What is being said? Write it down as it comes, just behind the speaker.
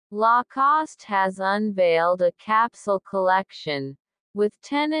Lacoste has unveiled a capsule collection, with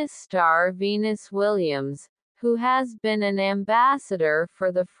tennis star Venus Williams, who has been an ambassador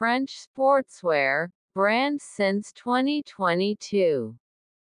for the French sportswear brand since 2022.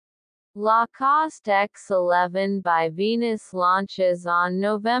 Lacoste X11 by Venus launches on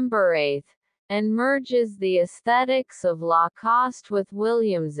November 8, and merges the aesthetics of Lacoste with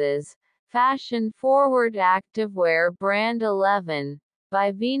Williams's fashion-forward activewear brand 11 by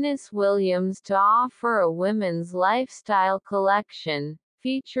Venus Williams to offer a women's lifestyle collection,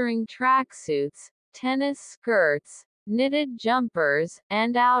 featuring tracksuits, tennis skirts, knitted jumpers,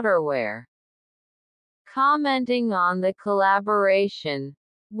 and outerwear. Commenting on the collaboration,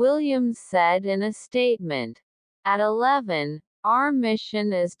 Williams said in a statement, "At 11, our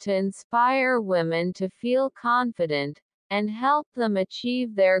mission is to inspire women to feel confident, and help them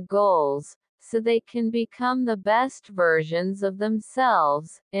achieve their goals, so they can become the best versions of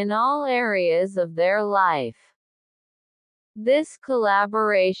themselves, in all areas of their life." This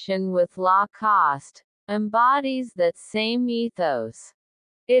collaboration with Lacoste embodies that same ethos.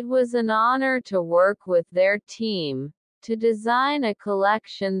 It was an honor to work with their team, to design a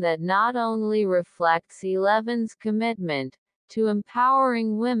collection that not only reflects 11's commitment to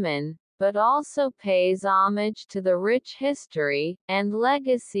empowering women, but also pays homage to the rich history and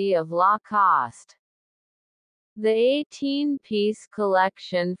legacy of Lacoste. The 18-piece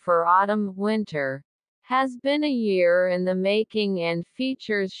collection for autumn-winter has been a year in the making and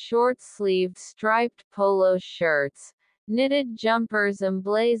features short-sleeved striped polo shirts, knitted jumpers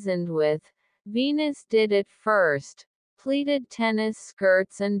emblazoned with "Venus did it first," pleated tennis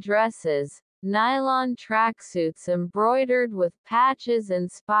skirts and dresses, nylon tracksuits embroidered with patches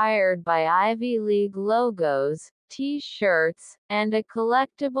inspired by Ivy League logos, T-shirts, and a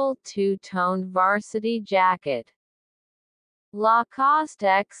collectible two-toned varsity jacket. Lacoste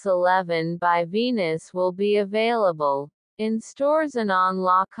X11 by Venus will be available in stores and on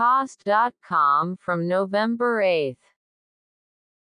Lacoste.com from November 8.